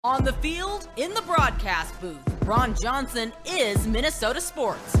On the field, in the broadcast booth, Ron Johnson is Minnesota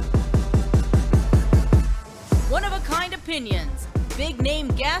sports. One-of-a-kind opinions, big-name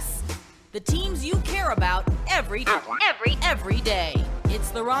guests, the teams you care about every day.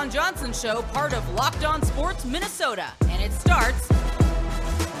 It's the Ron Johnson Show, part of Locked On Sports Minnesota, and it starts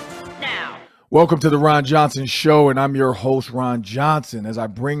now. Welcome to the Ron Johnson Show, and I'm your host, Ron Johnson, as I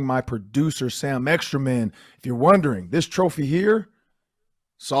bring my producer, Sam Extraman. If you're wondering, this trophy here,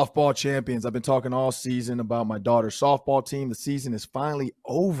 softball champions. I've been talking all season about my daughter's softball team. The season is finally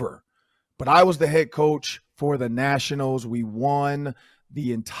over, but I was the head coach for the Nationals. We won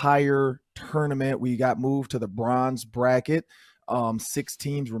the entire tournament. We got moved to the bronze bracket. 6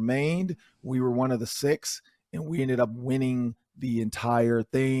 teams remained. We were one of the 6, and we ended up winning the entire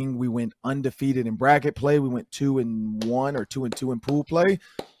thing. We went undefeated in bracket play. We went 2-1 or 2-2 in pool play.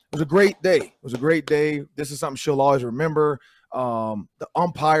 It was a great day. This is something she'll always remember. The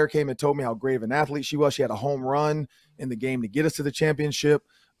umpire came and told me how great of an athlete she was. She had a home run in the game to get us to the championship.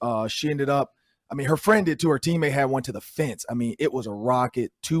 She ended up, her friend did too. Her teammate had one to the fence. It was a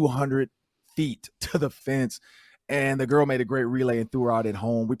rocket, 200 feet to the fence. And the girl made a great relay and threw her out at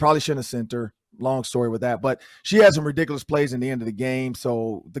home. We probably shouldn't have sent her. Long story with that. But she had some ridiculous plays in the end of the game.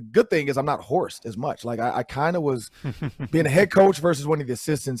 So the good thing is I'm not horsed as much. Like I kind of was being a head coach versus one of the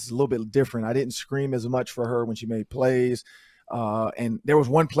assistants is a little bit different. I didn't scream as much for her when she made plays. And there was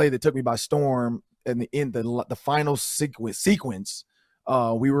one play that took me by storm in the final sequence.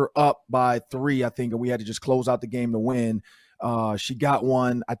 We were up by 3, I think, and we had to just close out the game to win. She got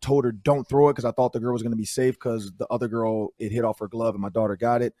one. I told her don't throw it because I thought the girl was going to be safe because the other girl, it hit off her glove and my daughter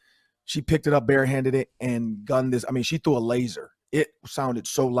got it. She picked it up, barehanded it, and gunned this. She threw a laser. It sounded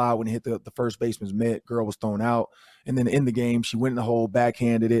so loud when it hit the first baseman's mitt. Girl was thrown out. And then in the game, she went in the hole,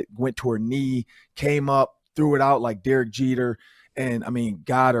 backhanded it, went to her knee, came up, threw it out like Derek Jeter, and,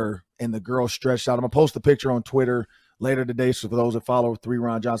 got her, and the girl stretched out. I'm going to post the picture on Twitter later today. So for those that follow 3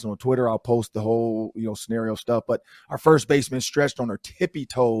 Ron Johnson on Twitter, I'll post the whole, scenario stuff. But our first baseman stretched on her tippy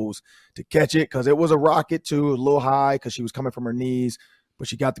toes to catch it because it was a rocket, too. It was a little high because she was coming from her knees. But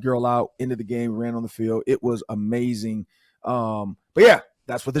she got the girl out into the game, ran on the field. It was amazing. But yeah,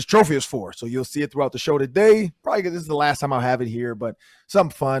 that's what this trophy is for. So you'll see it throughout the show today. Probably this is the last time I'll have it here, but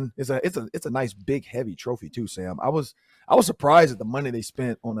something fun. It's a nice big heavy trophy too, Sam. I was surprised at the money they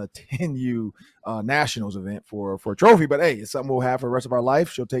spent on a 10U Nationals event for a trophy. But hey, it's something we'll have for the rest of our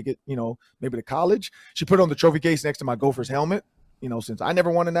life. She'll take it, maybe to college. She put it on the trophy case next to my Gophers helmet. Since I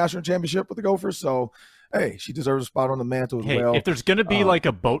never won a national championship with the Gophers, so hey, she deserves a spot on the mantle as well. If there's going to be like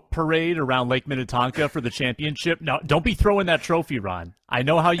a boat parade around Lake Minnetonka for the championship, no, don't be throwing that trophy, Ron. I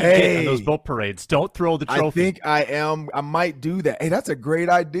know how you get on those boat parades. Don't throw the trophy. I think I am. I might do that. Hey, that's a great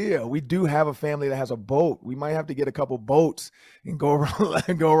idea. We do have a family that has a boat. We might have to get a couple boats and go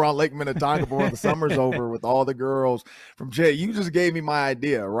around Lake Minnetonka before the summer's over with all the girls from Jay. You just gave me my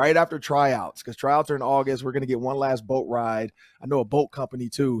idea right after tryouts because tryouts are in August. We're going to get one last boat ride. I know a boat company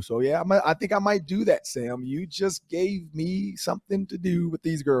too. So yeah, I think I might do that, Sam. You just gave me something to do with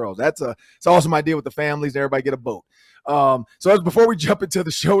these girls. It's an awesome idea with the families. Everybody get a boat. So before we jump into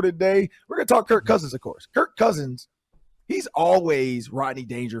the show today, we're going to talk Kirk Cousins, of course. Kirk Cousins, he's always Rodney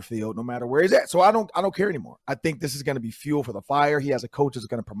Dangerfield, no matter where he's at. So I don't care anymore. I think this is going to be fuel for the fire. He has a coach that's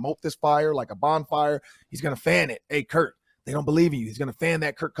going to promote this fire like a bonfire. He's going to fan it. Hey, Kirk, they don't believe in you. He's going to fan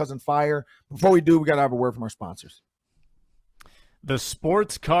that Kirk Cousins fire. Before we do, we got to have a word from our sponsors. The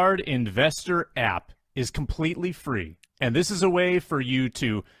Sports Card Investor app is completely free, and this is a way for you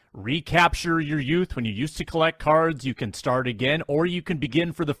to recapture your youth. When you used to collect cards, you can start again, or you can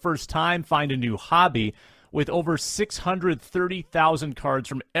begin for the first time, find a new hobby. With over 630,000 cards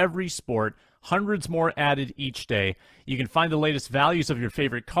from every sport, hundreds more added each day. You can find the latest values of your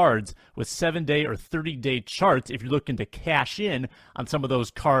favorite cards with 7-day or 30-day charts if you're looking to cash in on some of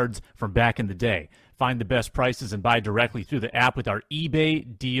those cards from back in the day. Find the best prices and buy directly through the app with our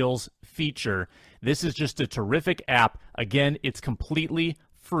eBay Deals feature. This is just a terrific app. Again, it's completely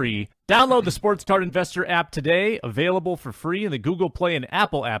free. Download the Sports Card Investor app today, available for free in the Google Play and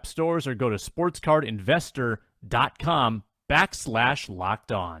Apple app stores, or go to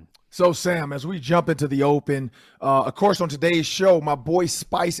sportscardinvestor.com/locked-on. So, Sam, as we jump into the open, of course, on today's show, my boy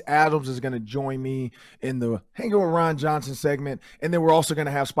Spice Adams is going to join me in the Hanging with Ron Johnson segment. And then we're also going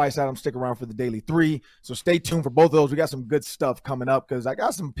to have Spice Adams stick around for the Daily 3. So stay tuned for both of those. We got some good stuff coming up because I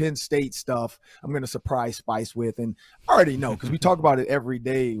got some Penn State stuff I'm going to surprise Spice with. And I already know because we talk about it every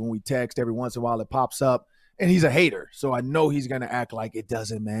day when we text. Every once in a while it pops up. And he's a hater, so I know he's going to act like it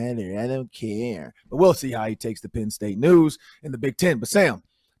doesn't matter. I don't care. But we'll see how he takes the Penn State news in the Big Ten. But, Sam,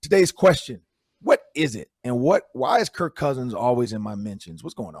 today's question, What is it? And why is Kirk Cousins always in my mentions?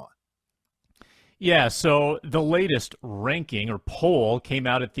 What's going on? Yeah, so the latest ranking or poll came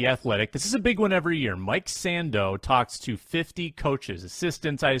out at The Athletic. This is a big one every year. Mike Sando talks to 50 coaches,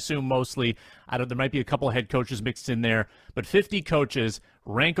 assistants, I assume mostly. There might be a couple of head coaches mixed in there, but 50 coaches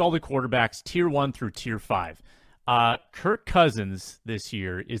rank all the quarterbacks tier 1 through tier 5. Kirk Cousins this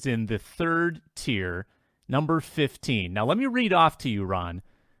year is in the third tier, number 15. Now, let me read off to you, Ron.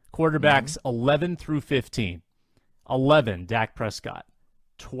 Quarterbacks 11 through 15. 11, Dak Prescott.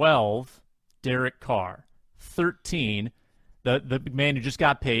 12, Derek Carr. 13, the man who just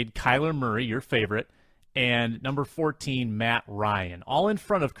got paid, Kyler Murray, your favorite. And number 14, Matt Ryan. All in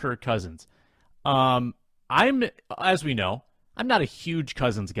front of Kirk Cousins. As we know, I'm not a huge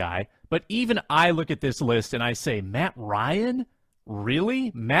Cousins guy, but even I look at this list and I say, Matt Ryan?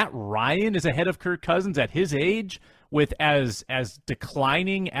 Really? Matt Ryan is ahead of Kirk Cousins at his age, with as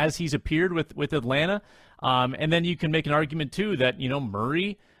declining as he's appeared with Atlanta. And then you can make an argument too that,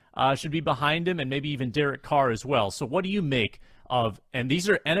 Murray should be behind him, and maybe even Derek Carr as well. So what do you make of, and these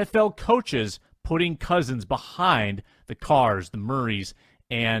are NFL coaches putting Cousins behind the Carrs, the Murrays,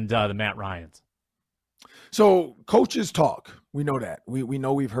 and the Matt Ryans? So coaches talk. We know that. We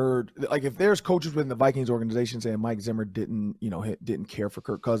know, we've heard, like, if there's coaches within the Vikings organization saying Mike Zimmer didn't care for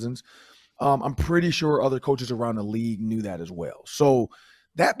Kirk Cousins, I'm pretty sure other coaches around the league knew that as well. So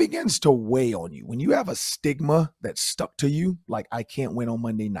that begins to weigh on you. When you have a stigma that's stuck to you, like, I can't win on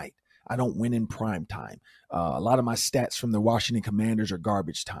Monday night, I don't win in prime time, a lot of my stats from the Washington Commanders are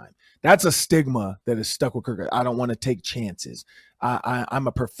garbage time. That's a stigma that is stuck with Kirk. I don't want to take chances. I'm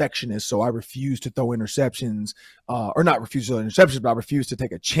a perfectionist, so I refuse to throw interceptions, or not refuse to throw interceptions, but I refuse to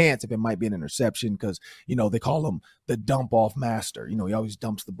take a chance if it might be an interception because, they call him the dump off master. He always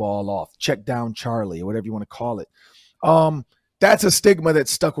dumps the ball off, check down Charlie, or whatever you want to call it. That's a stigma that's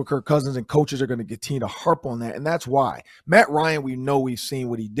stuck with Kirk Cousins, and coaches are going to continue to harp on that. And that's why Matt Ryan, we've seen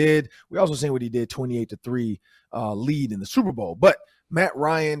what he did. We also seen what he did 28-3 lead in the Super Bowl. But Matt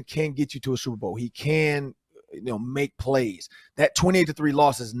Ryan can get you to a Super Bowl. He can, make plays. That 28-3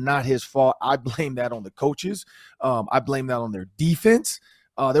 loss is not his fault. I blame that on the coaches. I blame that on their defense.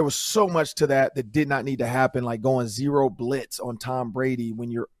 There was so much to that did not need to happen, like going 0 blitz on Tom Brady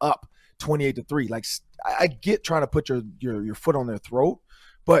when you're up 28-3. Like, I get trying to put your foot on their throat,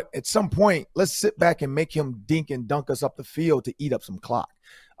 but at some point, let's sit back and make him dink and dunk us up the field to eat up some clock.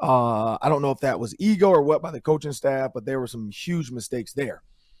 I don't know if that was ego or what by the coaching staff, but there were some huge mistakes there.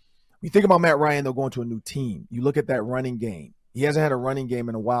 When you think about Matt Ryan, though, going to a new team, you look at that running game. He hasn't had a running game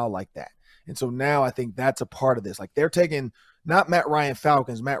in a while like that. And so now I think that's a part of this. Like, they're taking not Matt Ryan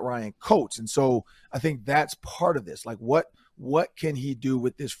Falcons, Matt Ryan Colts. And so I think that's part of this. Like, what can he do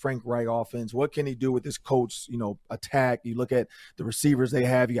with this Frank Reich offense? What can he do with this Colts, attack? You look at the receivers they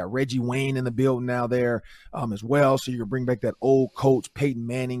have. You got Reggie Wayne in the building now there as well. So you can bring back that old Colts, Peyton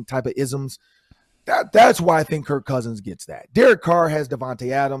Manning type of isms. That's why I think Kirk Cousins gets that. Derek Carr has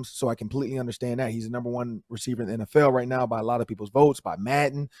Devontae Adams, so I completely understand that. He's the number one receiver in the NFL right now by a lot of people's votes, by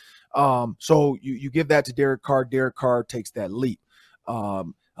Madden. So you give that to Derek Carr. Derek Carr takes that leap.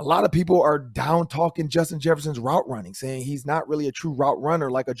 A lot of people are down talking Justin Jefferson's route running, saying he's not really a true route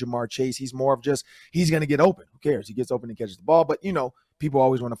runner like a Jamar Chase. He's more of just, he's going to get open. Who cares? He gets open and catches the ball. But, people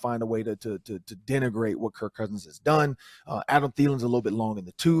always want to find a way to denigrate what Kirk Cousins has done. Adam Thielen's a little bit long in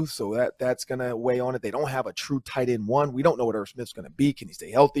the tooth, so that's going to weigh on it. They don't have a true tight end one. We don't know what Irv Smith's going to be. Can he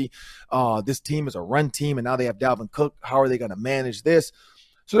stay healthy? This team is a run team, and now they have Dalvin Cook. How are they going to manage this?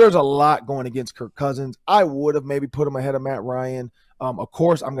 So there's a lot going against Kirk Cousins. I would have maybe put him ahead of Matt Ryan. Of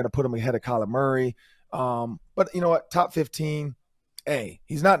course, I'm going to put him ahead of Kyler Murray. But you know what? Top 15,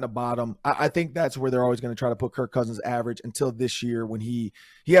 he's not in the bottom. I think that's where they're always going to try to put Kirk Cousins average until this year when he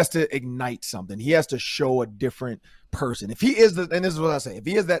has to ignite something. He has to show a different person. If he is, and this is what I say, if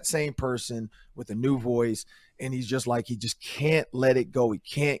he is that same person with a new voice and he's just like, he just can't let it go, he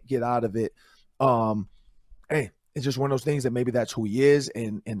can't get out of it, it's just one of those things that maybe that's who he is,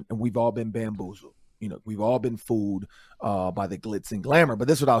 and we've all been bamboozled. We've all been fooled by the glitz and glamour. But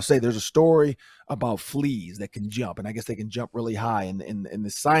this is what I'll say. There's a story about fleas that can jump, and I guess they can jump really high. And the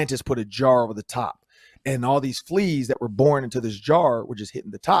scientists put a jar over the top. And all these fleas that were born into this jar were just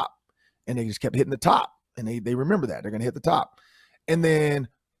hitting the top. And they just kept hitting the top. And they remember that. They're going to hit the top. And then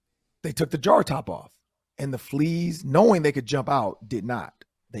they took the jar top off. And the fleas, knowing they could jump out, did not.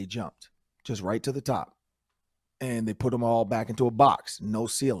 They jumped just right to the top. And they put them all back into a box, no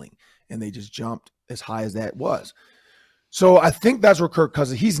ceiling. And they just jumped as high as that was. So I think that's where Kirk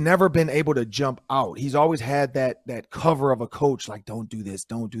Cousins, he's never been able to jump out. He's always had that cover of a coach, like, don't do this,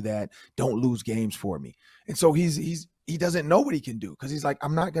 don't do that, don't lose games for me. And so he doesn't know what he can do because he's like,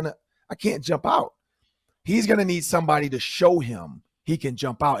 I I can't jump out. He's going to need somebody to show him he can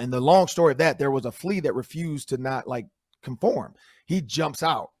jump out. And the long story of that, there was a flea that refused to not like conform. He jumps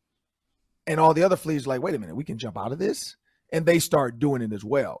out. And all the other fleas are like, wait a minute, we can jump out of this? And they start doing it as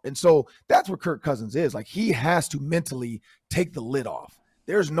well. And so that's what Kirk Cousins is. Like, he has to mentally take the lid off.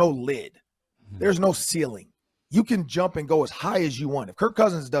 There's no lid. There's no ceiling. You can jump and go as high as you want. If Kirk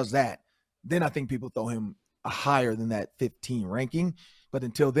Cousins does that, then I think people throw him higher than that 15 ranking. But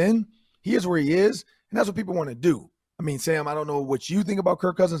until then, he is where he is, and that's what people want to do. I mean, Sam, I don't know what you think about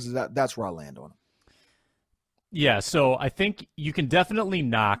Kirk Cousins. That's where I land on him. Yeah, so I think you can definitely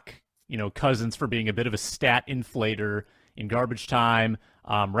knock, Cousins for being a bit of a stat inflator in garbage time,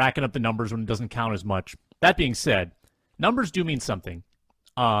 racking up the numbers when it doesn't count as much. That being said, numbers do mean something.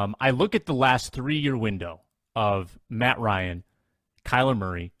 I look at the last 3-year window of Matt Ryan, Kyler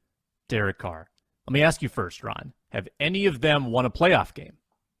Murray, Derek Carr. Let me ask you first, Ron. Have any of them won a playoff game?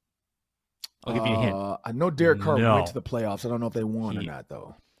 I'll give you a hint. I know Derek Carr went to the playoffs. I don't know if they won or not,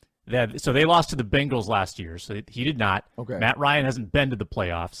 though. So they lost to the Bengals last year, so he did not. Okay. Matt Ryan hasn't been to the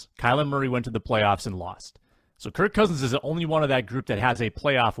playoffs. Kyler Murray went to the playoffs and lost. So Kirk Cousins is the only one of that group that has a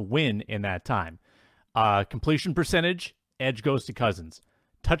playoff win in that time. Completion percentage, edge goes to Cousins.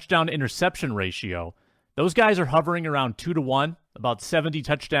 Touchdown-interception ratio, those guys are hovering around 2-1, about 70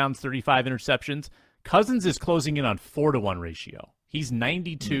 touchdowns, 35 interceptions. Cousins is closing in on 4-1 ratio. He's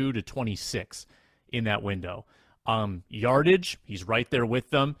 92-26 in that window. Yardage, he's right there with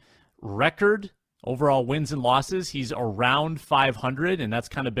them. Record, overall wins and losses, he's around 500, and that's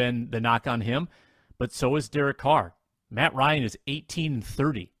kind of been the knock on him. But so is Derek Carr. Matt Ryan is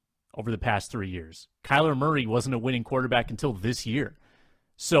 18-30 over the past 3 years. Kyler Murray wasn't a winning quarterback until this year.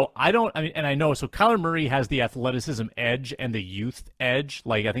 So Kyler Murray has the athleticism edge and the youth edge.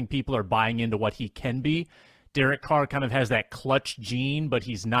 Like, I think people are buying into what he can be. Derek Carr kind of has that clutch gene, but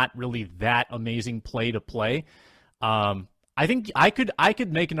he's not really that amazing play to play. I think I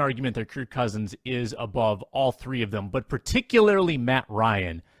could make an argument that Kirk Cousins is above all three of them, but particularly Matt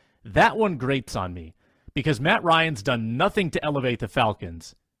Ryan. That one grates on me because Matt Ryan's done nothing to elevate the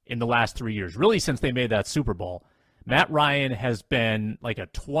Falcons in the last 3 years, really since they made that Super Bowl. Matt Ryan has been like a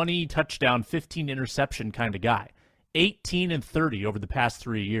 20 touchdown, 15 interception kind of guy, 18-30 over the past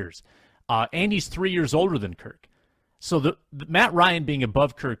 3 years. And he's 3 years older than Kirk. So the Matt Ryan being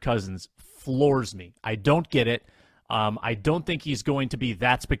above Kirk Cousins floors me. I don't get it. I don't think he's going to be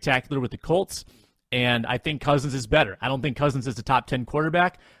that spectacular with the Colts, and I think Cousins is better. I don't think Cousins is a top 10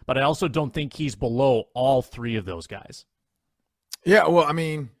 quarterback, but I also don't think he's below all three of those guys. Yeah, well, I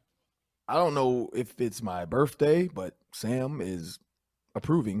mean, I don't know if it's my birthday, but Sam is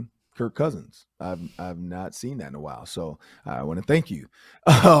approving Kirk Cousins. I've not seen that in a while, so I want to thank you.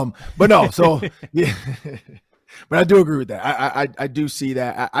 But no, so yeah, but I do agree with that. I do see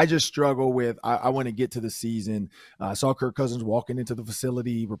that. I just struggle with. I want to get to the season. I saw Kirk Cousins walking into the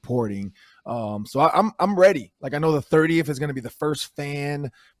facility reporting. So I'm ready. Like, I know the 30th is going to be the first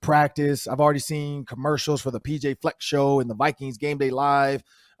fan practice. I've already seen commercials for the PJ Fleck show and the Vikings Game Day Live.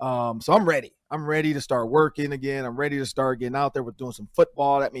 So I'm ready. I'm ready to start working again. I'm ready to start getting out there with doing some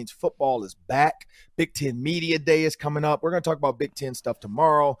football. That means football is back. Big Ten Media Day is coming up. We're going to talk about Big Ten stuff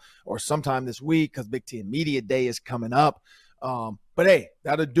tomorrow or sometime this week because Big Ten Media Day is coming up. But hey,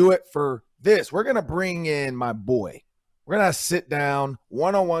 that'll do it for this. We're going to bring in my boy. We're going to sit down,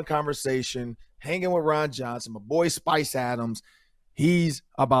 one-on-one conversation, hanging with Ron Johnson, my boy Spice Adams. He's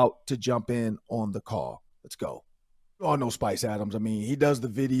about to jump in on the call. Let's go. Oh, no, Spice Adams. I mean, he does the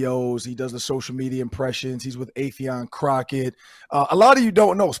videos. He does the social media impressions. He's with Afion Crockett. A lot of you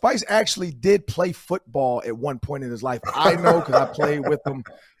don't know. Spice actually did play football at one point in his life. I know because I played with him.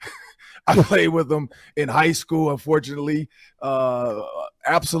 I played with him in high school, unfortunately.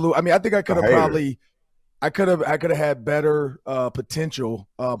 Absolutely. I mean, I think I could have probably – I could have had better potential,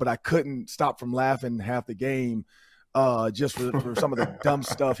 but I couldn't stop from laughing half the game. Just for some of the dumb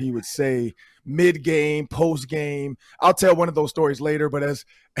stuff he would say mid-game, post-game. I'll tell one of those stories later, but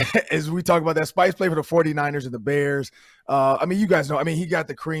as we talk about that, Spice played for the 49ers and the Bears. I mean, you guys know. I mean, he got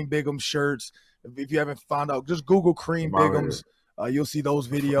the Cream Bigum shirts. If you haven't found out, just Google Cream Bigums. You'll see those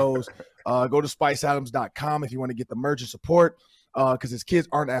videos. Go to spiceadams.com if you want to get the merch and support because his kids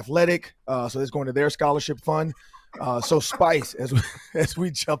aren't athletic, so it's going to their scholarship fund. So Spice, as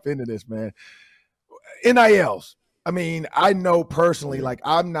we jump into this, man, NILs. I mean, I know personally, like,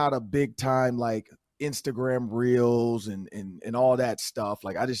 I'm not a big time, like, Instagram reels and all that stuff.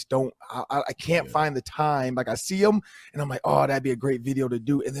 Like, I just don't, I can't find the time. Like, I see them and I'm like, oh, that'd be a great video to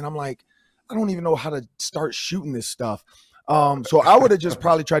do. And then I'm like, I don't even know how to start shooting this stuff. So I would have just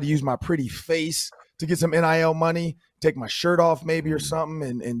probably tried to use my pretty face to get some NIL money, take my shirt off maybe or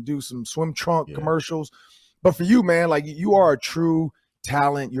something and do some swim trunk commercials. But for you, man, like you are a true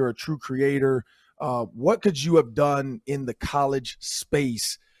talent. You're a true creator. What could you have done in the college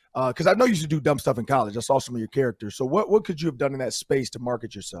space? Because I know you used to do dumb stuff in college. I saw some of your characters. So what could you have done in that space to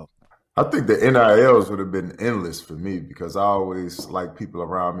market yourself? I think the NILs would have been endless for me because I always like people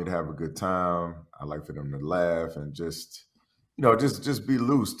around me to have a good time. I like for them to laugh and just be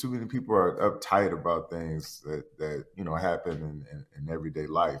loose. Too many people are uptight about things that happen in everyday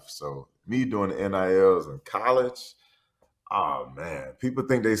life. So me doing the NILs in college, oh man, people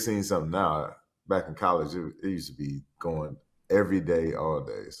think they seen something now. Back in college, it used to be going every day, all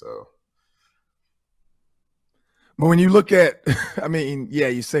day. So. But when you look at, I mean, yeah,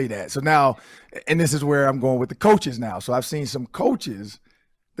 you say that. So now, and this is where I'm going with the coaches now. So I've seen some coaches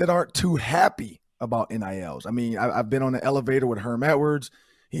that aren't too happy about NILs. I mean, I've been on the elevator with Herm Edwards.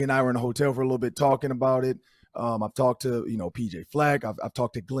 He and I were in a hotel for a little bit talking about it. I've talked to, PJ Fleck. I've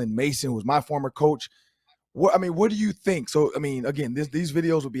talked to Glenn Mason, who was my former coach. What do you think? So, I mean, again, these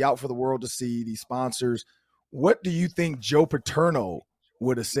videos will be out for the world to see, these sponsors. What do you think Joe Paterno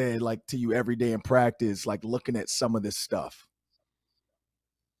would have said like to you every day in practice, like looking at some of this stuff?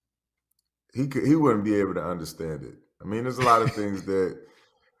 He wouldn't be able to understand it. I mean, there's a lot of things that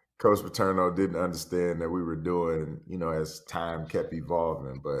Coach Paterno didn't understand that we were doing, as time kept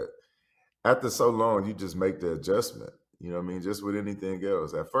evolving. But after so long, you just make the adjustment. You know what I mean? Just with anything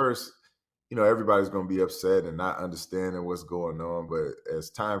else. At first, everybody's going to be upset and not understanding what's going on. But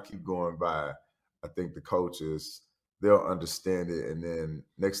as time keep going by, I think the coaches, they'll understand it. And then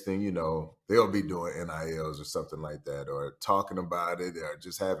next thing you know, they'll be doing NILs or something like that, or talking about it, or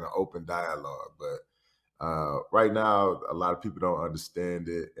just having open dialogue. But right now, a lot of people don't understand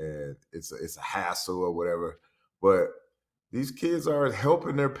it, and it's a hassle or whatever. But these kids are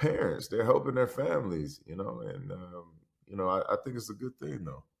helping their parents. They're helping their families, and I think it's a good thing,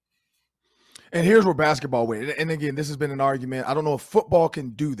 though. And here's where basketball went. And again, this has been an argument. I don't know if football can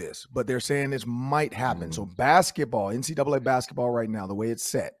do this, but they're saying this might happen. Mm-hmm. So basketball, NCAA basketball right now, the way it's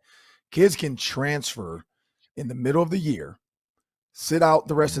set, kids can transfer in the middle of the year, sit out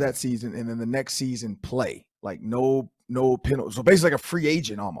the rest of that season, and then the next season play. Like no penalty. So basically like a free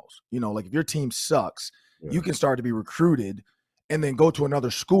agent almost. Like if your team sucks, you can start to be recruited and then go to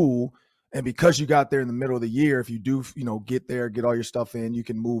another school. And because you got there in the middle of the year, if you do, get there, get all your stuff in, you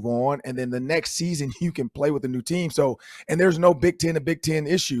can move on. And then the next season, you can play with a new team. So, and there's no Big Ten to Big Ten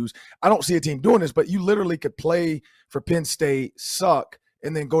issues. I don't see a team doing this, but you literally could play for Penn State, suck,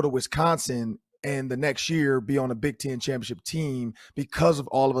 and then go to Wisconsin and the next year be on a Big Ten championship team because of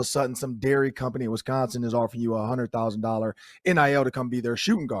all of a sudden some dairy company in Wisconsin is offering you a $100,000 NIL to come be their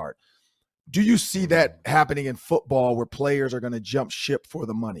shooting guard. Do you see that happening in football where players are going to jump ship for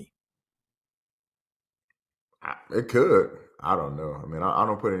the money? It could. I don't know. I mean, I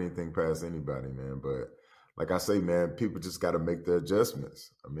don't put anything past anybody, man. But like I say, man, people just got to make the adjustments.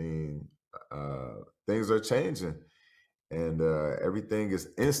 I mean, things are changing, and everything is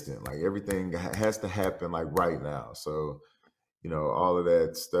instant. Like everything has to happen like right now. So, all of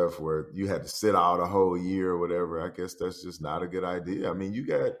that stuff where you had to sit out a whole year or whatever, I guess that's just not a good idea. I mean, you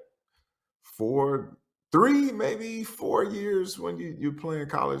got 3, maybe 4 years when you're playing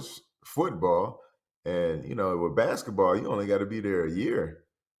college football. And, with basketball, you only got to be there a year.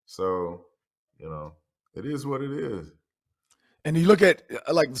 So, it is what it is. And you look at,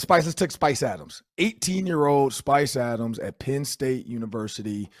 like, Spice, let's take Spice Adams. 18-year-old Spice Adams at Penn State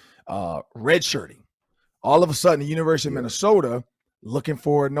University, redshirting. All of a sudden, the University of Minnesota looking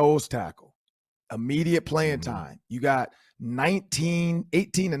for a nose tackle. Immediate playing time. You got 18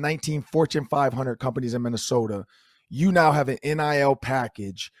 to 19 Fortune 500 companies in Minnesota. You now have an NIL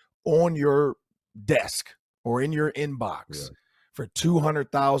package on your desk or in your inbox for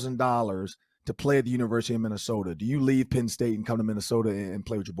 $200,000 to play at the University of Minnesota. Do you leave Penn State and come to Minnesota and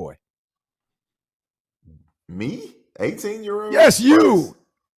play with your boy? Me? 18-year-old? Yes, you.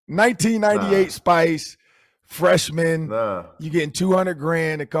 1998 Spice, freshman. You getting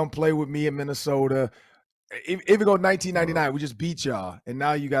 $200,000 to come play with me in Minnesota. If it go 1999, we just beat y'all, and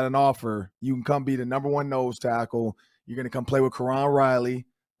now you got an offer. You can come be the number one nose tackle. You're going to come play with Karan Riley,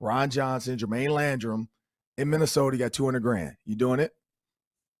 Ron Johnson, Jermaine Landrum in Minnesota. You got $200,000. You doing it?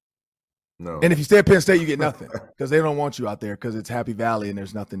 No. And if you stay at Penn State, you get nothing because they don't want you out there because it's Happy Valley and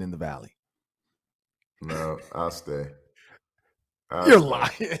there's nothing in the valley. No, I'll stay. You're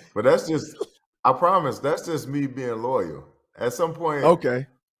lying. But I promise, that's just me being loyal. At some point,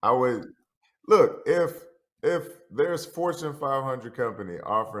 I would look, if there's Fortune 500 company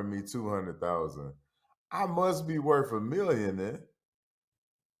offering me $200,000, I must be worth $1 million then.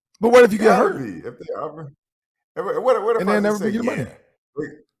 But what if you get hurt? If they offer, What if And I they'll just never say, give you yeah?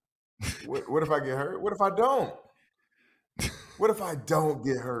 money. What if I get hurt? What if I don't? What if I don't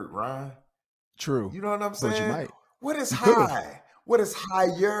get hurt, Ryan? True. You know what I'm But you saying? might. What is You could have. high? What is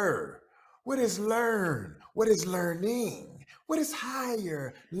higher? What is learn? What is learning? What is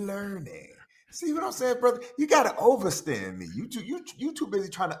higher learning? See what I'm saying, brother? You gotta overstand me. You too busy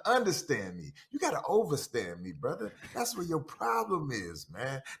trying to understand me. You gotta overstand me, brother. That's where your problem is,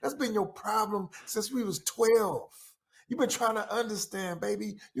 man. That's been your problem since we was 12. You've been trying to understand,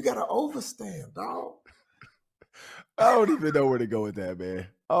 baby. You gotta overstand, dog. I don't even know where to go with that, man.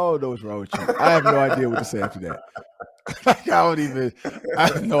 I don't know what's wrong with you. I have no idea what to say after that. I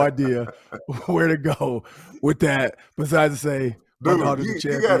have no idea where to go with that besides to say, my Dude, daughter's a you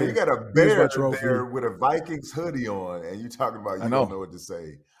champion. got a Here's my bear trophy. there with a Vikings hoodie on, and you talking about I you know. don't know what to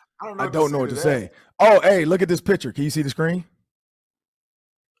say. I don't know what to say. Oh, hey, look at this picture. Can you see the screen?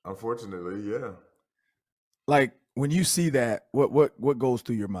 Unfortunately, yeah. Like when you see that, what goes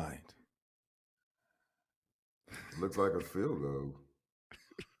through your mind? Looks like a field goal.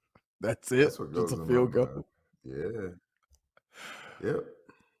 That's it. That's what goes Just a in field my goal. mind. Yeah. Yep.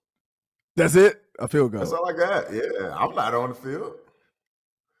 That's it. A field goal. That's all I got. Yeah. I'm not on the field.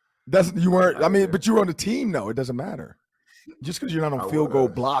 You weren't. I mean, but you were on the team. No, it doesn't matter. Just because you're not on field goal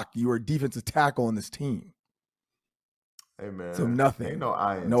block, you were a defensive tackle on this team. Hey man. So nothing. Ain't no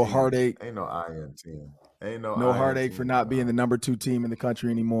INT. No heartache. Ain't no INT. Ain't no heartache for not being the number 2 team in the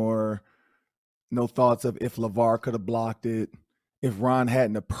country anymore. No thoughts of if LeVar could have blocked it. If Ron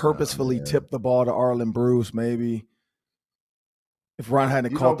hadn't have purposefully tipped the ball to Arlen Bruce, maybe. If Ron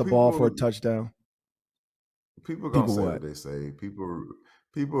hadn't caught the ball for a touchdown. People gonna say what they say.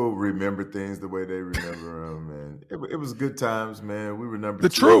 People remember things the way they remember them, and it was good times, man. We were number 2.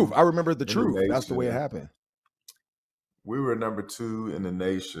 The truth. I remember the truth. That's the way it happened. We were number 2 in the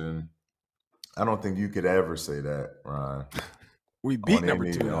nation. I don't think you could ever say that, Ron. We beat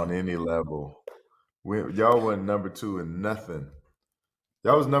number 2 on any level. Y'all wasn't number 2 in nothing.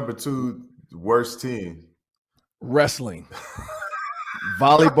 Y'all was number 2 worst team. Wrestling.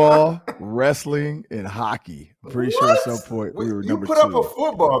 Volleyball, wrestling, and hockey. I'm pretty sure at some point we were number 2. You put up a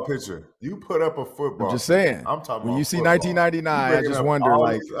football picture. You put up a football. I'm just saying. I'm talking when about you see football. 1999, I just wonder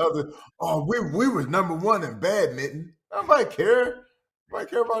like, we was number 1 in badminton. Nobody care. Nobody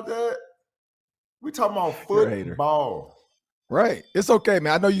care about that. We talking about football. Right. It's okay,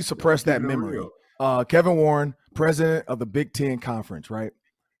 man. I know you suppressed that memory. Kevin Warren, president of the Big Ten Conference, right?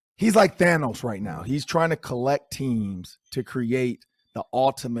 He's like Thanos right now. He's trying to collect teams to create the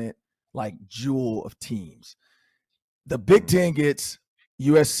ultimate like jewel of teams. The Big Ten gets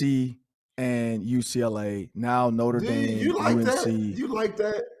USC and UCLA. Now Notre Dame, you like UNC. That? You like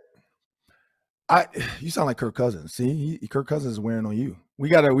that? You sound like Kirk Cousins. See, Kirk Cousins is wearing on you. We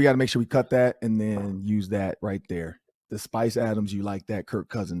gotta make sure we cut that and then use that right there. The Spice Adams, you like that Kirk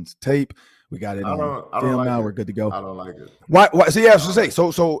Cousins tape? We got it on film like now. We're good to go. I don't like it. Why? So yeah, I was to say.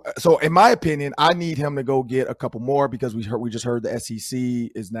 So in my opinion, I need him to go get a couple more because we just heard the SEC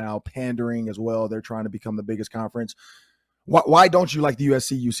is now pandering as well. They're trying to become the biggest conference. Why don't you like the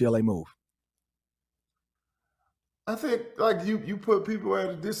USC UCLA move? I think like you put people at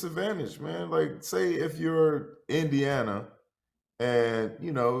a disadvantage, man. Like say if you're Indiana and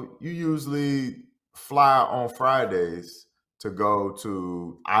you usually fly on Fridays to go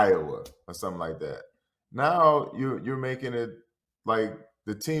to Iowa or something like that. Now you're making it like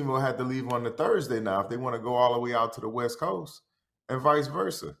the team will have to leave on the Thursday now if they want to go all the way out to the West Coast and vice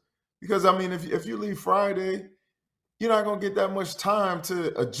versa. Because I mean, if you leave Friday, you're not gonna get that much time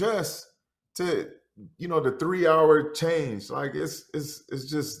to adjust to the 3-hour change. Like it's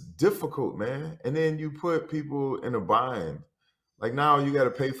just difficult, man. And then you put people in a bind. Like now you got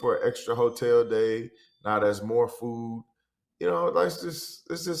to pay for an extra hotel day. Now there's more food.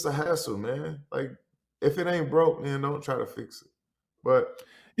 It's just a hassle, man. Like if it ain't broke, then don't try to fix it. But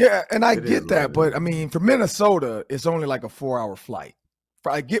yeah, and I get that. But I mean, for Minnesota, it's only like a 4-hour flight.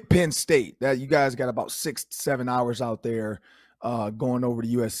 I get Penn State that you guys got about 6-7 hours out there going over to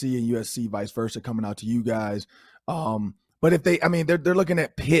USC and USC vice versa coming out to you guys. But if they're looking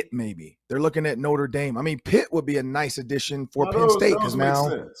at Pitt, maybe they're looking at Notre Dame. I mean, Pitt would be a nice addition for Penn State because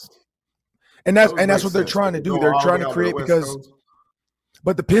now, and that's what they're trying to do. They're trying to create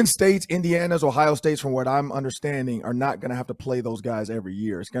but the Penn States, Indiana's, Ohio States, from what I'm understanding, are not going to have to play those guys every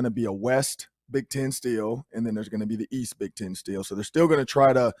year. It's going to be a West Big Ten still, and then there's going to be the East Big Ten still. So they're still going to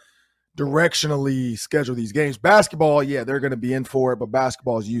try to directionally schedule these games. Basketball, yeah, they're going to be in for it, but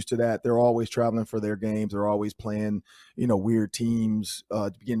basketball is used to that. They're always traveling for their games. They're always playing, weird teams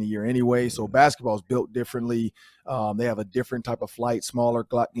at the beginning of the year anyway. So basketball is built differently. They have a different type of flight, smaller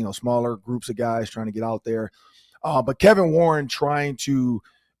groups of guys trying to get out there. But Kevin Warren trying to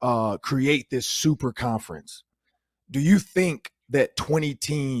create this super conference. Do you think that 20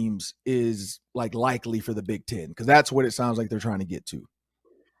 teams is like likely for the Big Ten? Because that's what it sounds like they're trying to get to.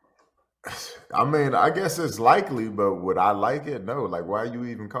 I mean, I guess it's likely, but would I like it? No. Like, why you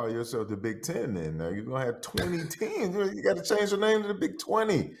even call yourself the Big Ten then? Now, you're going to have 20 teams. You got to change the name to the Big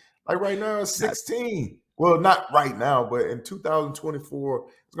 20. Like right now, it's 16. Well, not right now, but in 2024,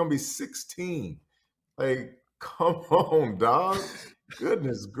 it's going to be 16. Like, come on, dog.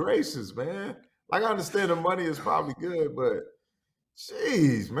 Goodness gracious, man. Like, I understand the money is probably good, but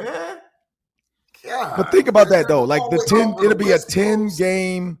jeez, man. God. But think about that, though. Like, it'll be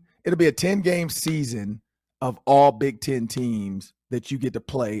a 10-game season of all Big Ten teams that you get to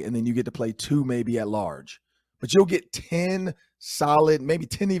play, and then you get to play 2 maybe at large. But you'll get 10 solid, maybe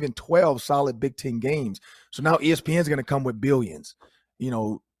 10, even 12 solid Big Ten games. So now ESPN's going to come with billions.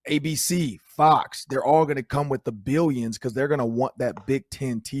 ABC, Fox, they're all going to come with the billions because they're going to want that Big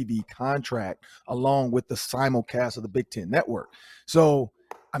Ten TV contract along with the simulcast of the Big Ten network. So,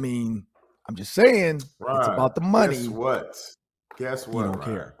 I mean, I'm just saying, Ryan, it's about the money. Guess what? You don't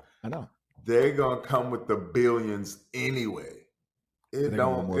care. I know. They're going to come with the billions anyway. It's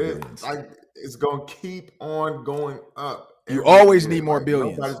going to keep on going up. You always need more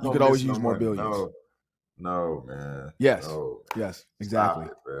billions. You could always use more billions. No, man. Yes. No. Yes, exactly.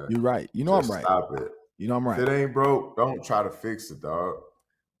 It, you're right. I'm right. Stop it. I'm right. If it ain't broke, don't try to fix it, dog.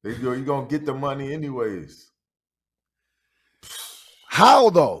 You're going to get the money anyways.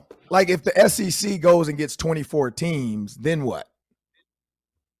 How, though? Like, if the SEC goes and gets 24 teams, then what?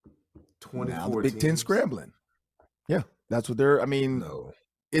 24 now the Big Ten teams? Scrambling. Yeah, that's what they're – no.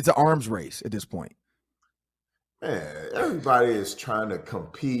 It's an arms race at this point. Man, everybody is trying to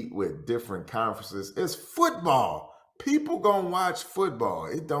compete with different conferences. It's football. People gonna watch football.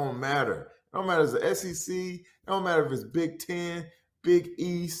 It don't matter. It don't matter if it's the SEC. It don't matter if it's Big 10, Big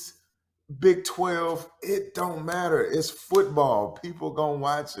East, Big 12. It don't matter. It's football. People gonna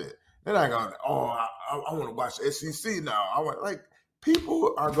watch it. They're not gonna, I want to watch SEC now.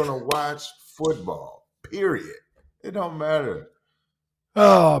 People are gonna watch football, period. It don't matter.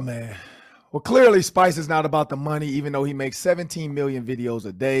 Oh, man. Well, clearly Spice is not about the money, even though he makes 17 million videos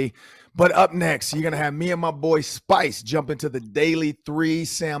a day. But up next, you're going to have me and my boy Spice jump into the Daily 3.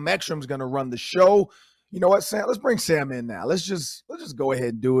 Sam Ekstrom's going to run the show. You know what, Sam? Let's bring Sam in now. Let's just go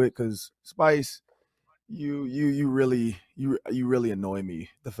ahead and do it because Spice, you really annoy me.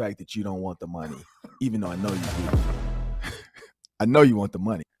 The fact that you don't want the money, even though I know you do. I know you want the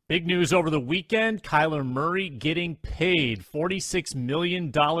money. Big news over the weekend, Kyler Murray getting paid $46 million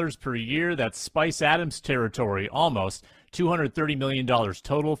per year. That's Spice Adams territory, almost. $230 million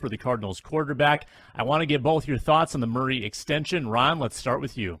total for the Cardinals quarterback. I want to get both your thoughts on the Murray extension. Ron, let's start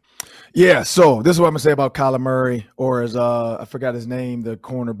with you. Yeah, so this is what I'm going to say about Kyler Murray, or as I forgot his name, the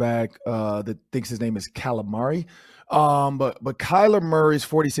cornerback that thinks his name is Calamari. But Kyler Murray's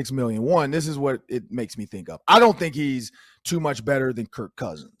 $46 million. One, this is what it makes me think of. I don't think he's too much better than Kirk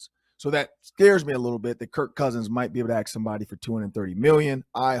Cousins. So that scares me a little bit that Kirk Cousins might be able to ask somebody for $230 million.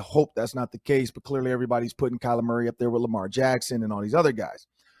 I hope that's not the case, but clearly everybody's putting Kyler Murray up there with Lamar Jackson and all these other guys.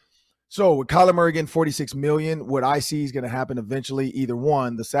 So with Kyler Murray getting $46 million, what I see is going to happen eventually, either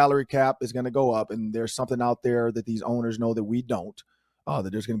one, the salary cap is going to go up, and there's something out there that these owners know that we don't. That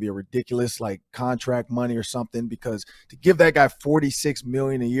there's going to be a ridiculous contract money or something, because to give that guy $46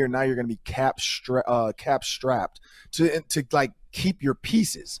 million a year, now you're going to be cap strapped to keep your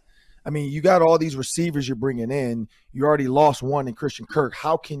pieces. I mean, you got all these receivers you're bringing in. You already lost one in Christian Kirk.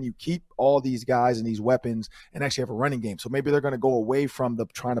 How can you keep all these guys and these weapons and actually have a running game? So maybe they're going to go away from the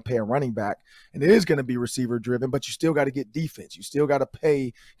trying to pay a running back, and it is going to be receiver driven, but you still got to get defense. You still got to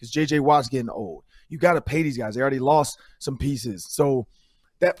pay because J.J. Watt's getting old. You got to pay these guys. They already lost some pieces. So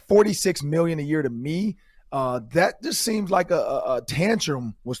that $46 million a year to me, that just seems like a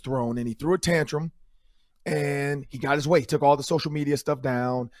tantrum was thrown, and he threw a tantrum, and he got his way. He took all the social media stuff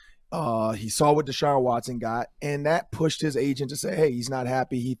down. He saw what Deshaun Watson got, and that pushed his agent to say, hey, he's not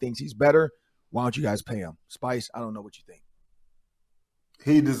happy. He thinks he's better. Why don't you guys pay him? Spice, I don't know what you think.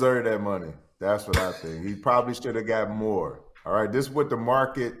 He deserved that money. That's what I think. He probably should have got more. All right, this is what the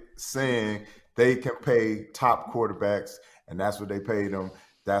market saying. They can pay top quarterbacks, and that's what they paid him.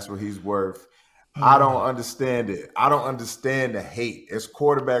 That's what he's worth. I don't understand it. I don't understand the hate. There's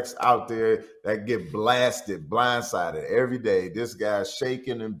quarterbacks out there that get blasted, blindsided every day. This guy's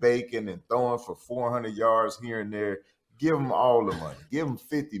shaking and baking and throwing for 400 yards here and there. Give him all the money. Give him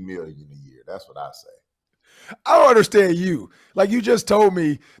 $50 million a year. That's what I say. I don't understand you. Like you just told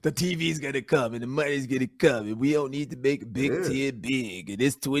me the TV's gonna come and the money's gonna come and we don't need to make a Big Ten big and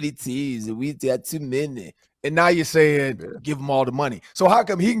it's 20 teams and we got too many. And now you're saying give them all the money. So how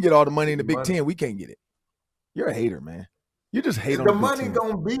come he can get all the money in the Big Ten? We can't get it. You're a hater, man. You just hate on the money.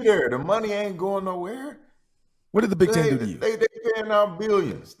 Gonna be there. The money ain't going nowhere. What did the Big Ten do to you? They paying out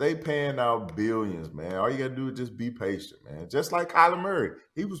billions. They paying out billions, man. All you gotta do is just be patient, man. Just like Kyler Murray,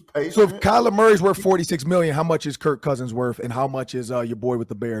 he was patient. So if Kyler Murray's worth $46 million, how much is Kirk Cousins worth, and how much is your boy with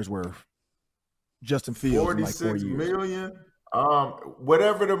the Bears worth? Justin Fields, in like 4 years. $46 million.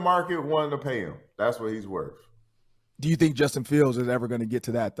 Whatever the market wanted to pay him, that's what he's worth. Do you think Justin Fields is ever going to get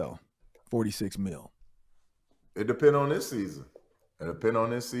to that though? $46 million. It depends on this season. It depends on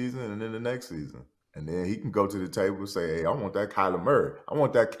this season and then the next season. And then he can go to the table and say, hey, I want that Kyler Murray. I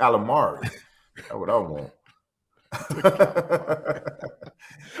want that calamari. That's what I want.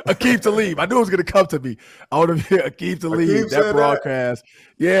 Aqib Talib. I knew it was going to come to me. I want to hear Aqib Talib. That broadcast.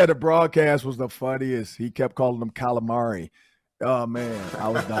 Yeah, the broadcast was the funniest. He kept calling him calamari. Oh, man. I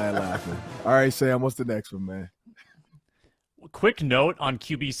was dying laughing. All right, Sam, what's the next one, man? Quick note on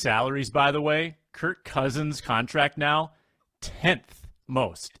QB salaries, by the way. Kirk Cousins' contract now, 10th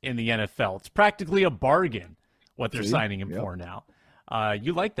most in the NFL. It's practically a bargain what they're signing him for now.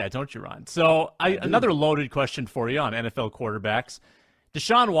 You like that, don't you, Ron? So another loaded question for you on NFL quarterbacks.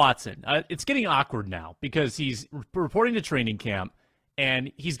 Deshaun Watson, it's getting awkward now because he's reporting to training camp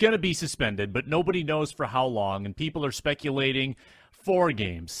and he's going to be suspended, but nobody knows for how long, and people are speculating 4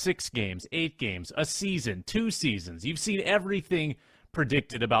 games, 6 games, 8 games, a season, 2 seasons. You've seen everything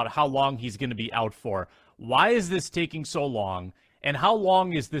predicted about how long he's going to be out for. Why is this taking so long? And how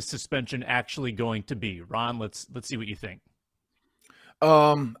long is this suspension actually going to be? Ron, let's see what you think.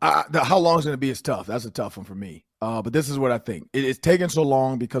 How long is going to be is tough. That's a tough one for me. But this is what I think. It's taken so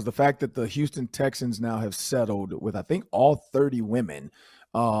long because the fact that the Houston Texans now have settled with, I think, all 30 women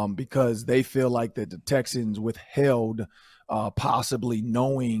because they feel like that the Texans withheld possibly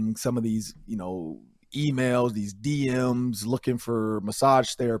knowing some of these, emails, these DMs looking for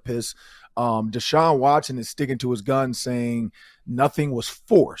massage therapists. Deshaun Watson is sticking to his gun saying nothing was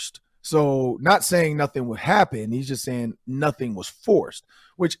forced. So not saying nothing would happen. He's just saying nothing was forced,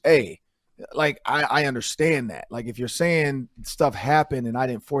 which, I understand that. Like if you're saying stuff happened and I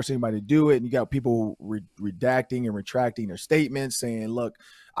didn't force anybody to do it, and you got people redacting and retracting their statements saying, look,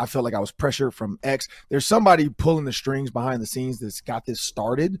 I felt like I was pressured from X. There's somebody pulling the strings behind the scenes that's got this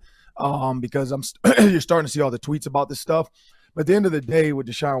started because you're starting to see all the tweets about this stuff. But at the end of the day, with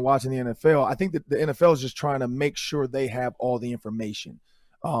Deshaun Watson in the NFL, I think that the NFL is just trying to make sure they have all the information.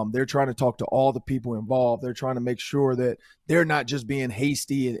 They're trying to talk to all the people involved. They're trying to make sure that they're not just being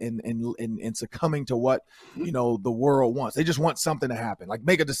hasty and succumbing to what, the world wants. They just want something to happen, like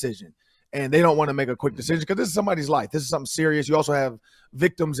make a decision. And they don't want to make a quick decision because this is somebody's life. This is something serious. You also have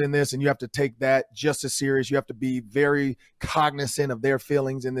victims in this, and you have to take that just as serious. You have to be very cognizant of their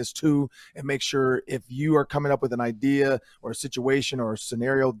feelings in this too, and make sure if you are coming up with an idea or a situation or a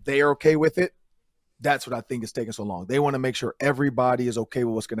scenario, they're okay with it. That's what I think is taking so long. They want to make sure everybody is okay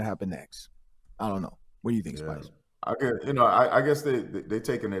with what's going to happen next. I don't know. What do you think, Spice? I guess they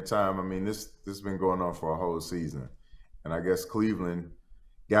taking their time. I mean, this has been going on for a whole season, and I guess Cleveland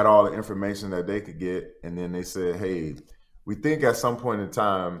got all the information that they could get, and then they said, hey, we think at some point in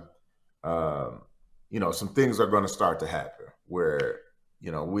time, some things are going to start to happen where,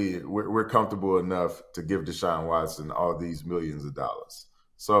 we're comfortable enough to give Deshaun Watson all these millions of dollars.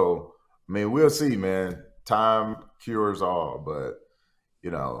 So, I mean, we'll see, man. Time cures all, but,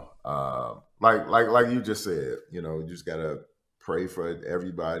 like you just said, you just got to pray for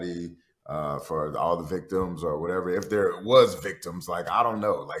everybody, for all the victims or whatever. If there was victims, I don't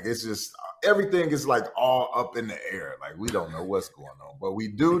know. It's just everything is all up in the air. We don't know what's going on, but we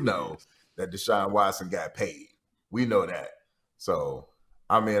do know that Deshaun Watson got paid. We know that. So,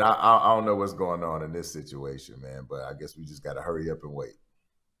 I mean, I don't know what's going on in this situation, man, but I guess we just got to hurry up and wait.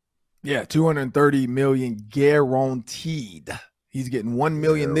 Yeah, $230 million guaranteed. He's getting $1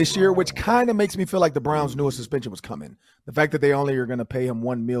 million this year, which kind of makes me feel like the Browns knew a suspension was coming. The fact that they only are going to pay him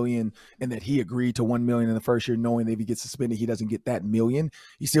 $1 million and that he agreed to $1 million in the first year, knowing that if he gets suspended, he doesn't get that $1 million.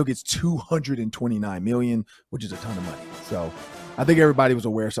 He still gets $229 million, which is a ton of money. So I think everybody was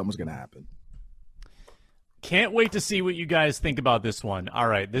aware something was going to happen. Can't wait to see what you guys think about this one. All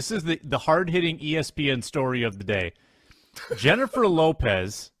right, this is the hard-hitting ESPN story of the day. Jennifer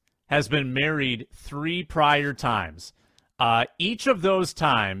Lopez has been married 3 prior times. Each of those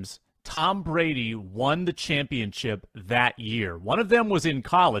times, Tom Brady won the championship that year. One of them was in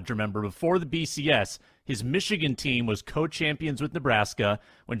college, remember, before the BCS. His Michigan team was co-champions with Nebraska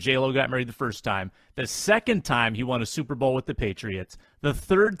when J-Lo got married the first time. The second time he won a Super Bowl with the Patriots. The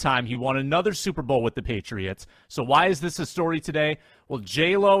third time he won another Super Bowl with the Patriots. So why is this a story today? Well,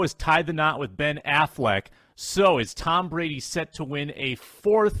 J-Lo has tied the knot with Ben Affleck. So is Tom Brady set to win a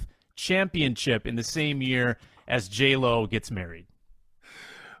fourth championship in the same year as J-Lo gets married?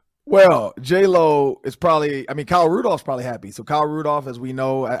 Well, J-Lo is probably, Kyle Rudolph's probably happy. So Kyle Rudolph, as we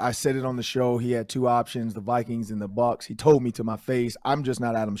know, I said it on the show, he had two options, the Vikings and the Bucks. He told me to my face, I'm just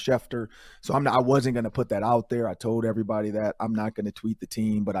not Adam Schefter. So I wasn't going to put that out there. I told everybody that I'm not going to tweet the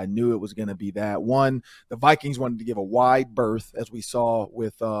team, but I knew it was going to be that. One, the Vikings wanted to give a wide berth, as we saw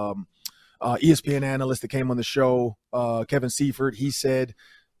with ESPN analyst that came on the show, Kevin Seifert. He said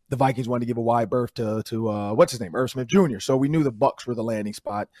the Vikings wanted to give a wide berth to what's his name, Irv Smith Jr. So we knew the Bucks were the landing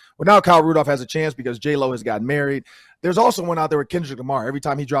spot. Well, now Kyle Rudolph has a chance because J-Lo has gotten married. There's also one out there with Kendrick Lamar. Every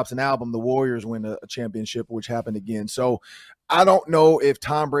time he drops an album, the Warriors win a championship, which happened again. So I don't know if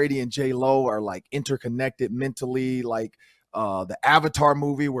Tom Brady and J-Lo are like interconnected mentally, like the Avatar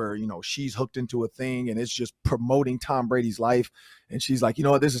movie where, she's hooked into a thing and it's just promoting Tom Brady's life. And she's like,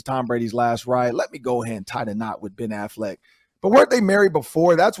 this is Tom Brady's last ride. Let me go ahead and tie the knot with Ben Affleck. But weren't they married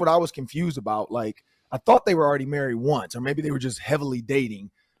before? That's what I was confused about. Like, I thought they were already married once, or maybe they were just heavily dating.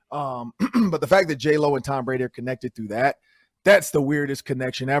 But the fact that J-Lo and Tom Brady are connected through that's the weirdest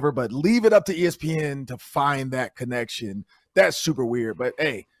connection ever. But leave it up to ESPN to find that connection. That's super weird. But,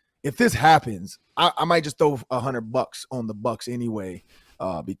 hey, if this happens, I might just throw $100 on the Bucks anyway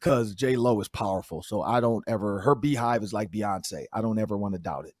because J-Lo is powerful. So her beehive is like Beyonce. I don't ever want to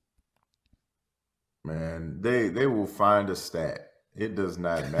doubt it. Man, they will find a stat. It does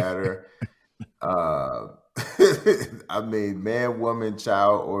not matter. Man, woman,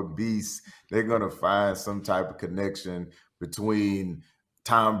 child, or beast, they're going to find some type of connection between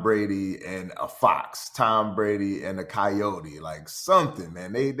Tom Brady and a fox, Tom Brady and a coyote, like something,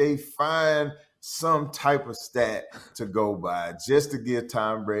 man. They find some type of stat to go by just to give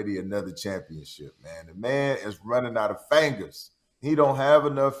Tom Brady another championship, man. The man is running out of fingers. He don't have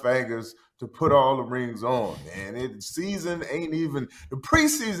enough fingers to put all the rings on, man. The preseason ain't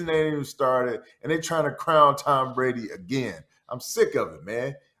even started, and they're trying to crown Tom Brady again. I'm sick of it,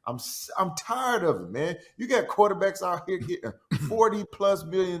 man. I'm tired of it, man. You got quarterbacks out here getting $40+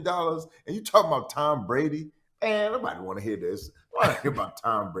 million, and you talking about Tom Brady? Man, nobody want to hear this. I want to hear about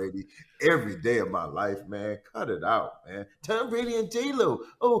Tom Brady every day of my life, man. Cut it out, man. Tom Brady and J-Lo.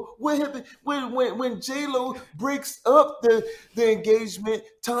 Oh, what happened when J-Lo breaks up the engagement?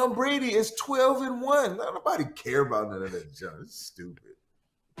 Tom Brady is 12-1. Nobody care about none of that junk. It's stupid.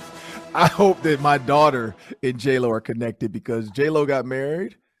 I hope that my daughter and J-Lo are connected because J-Lo got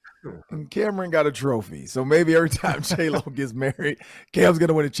married and Cameron got a trophy. So maybe every time J-Lo gets married, Cam's going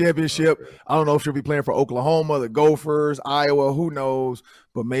to win a championship. I don't know if she'll be playing for Oklahoma, the Gophers, Iowa, who knows.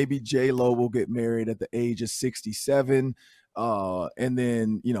 But maybe J-Lo will get married at the age of 67. And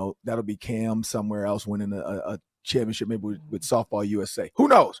then, that'll be Cam somewhere else winning a championship, maybe with Softball USA. Who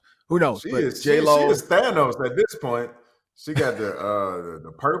knows? But J-Lo, she is Thanos at this point. She got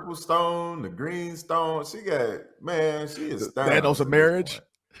the purple stone, the green stone. She is Thanos of marriage.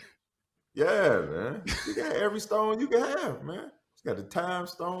 Yeah, man. She got every stone you can have, man. She got the time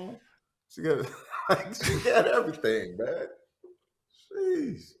stone. She got everything, man.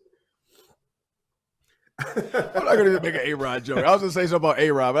 Jeez. I'm not going to even make an A-Rod joke. I was going to say something about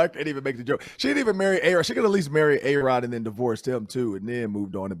A-Rod, but I can't even make the joke. She didn't even marry A-Rod. She could at least marry A-Rod and then divorced him, too, and then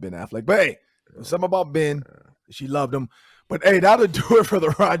moved on to Ben Affleck. But, hey, something about Ben. She loved him. But, hey, that'll do it for the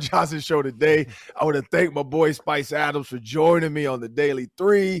Ron Johnson Show today. I want to thank my boy Spice Adams for joining me on the Daily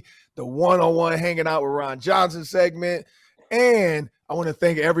 3, the one-on-one hanging out with Ron Johnson segment. And I want to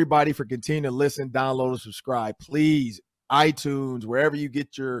thank everybody for continuing to listen, download, and subscribe. Please, iTunes, wherever you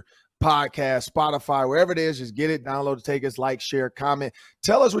get your podcast, Spotify, wherever it is, just get it, download it, take us, like, share, comment.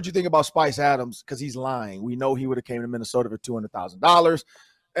 Tell us what you think about Spice Adams because he's lying. We know he would have came to Minnesota for $200,000.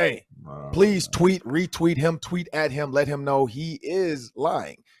 Hey, please retweet him, tweet at him, let him know he is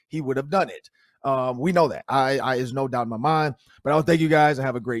lying. He would have done it. We know that. There's no doubt in my mind. But I want to thank you guys and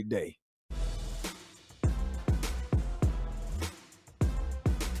have a great day.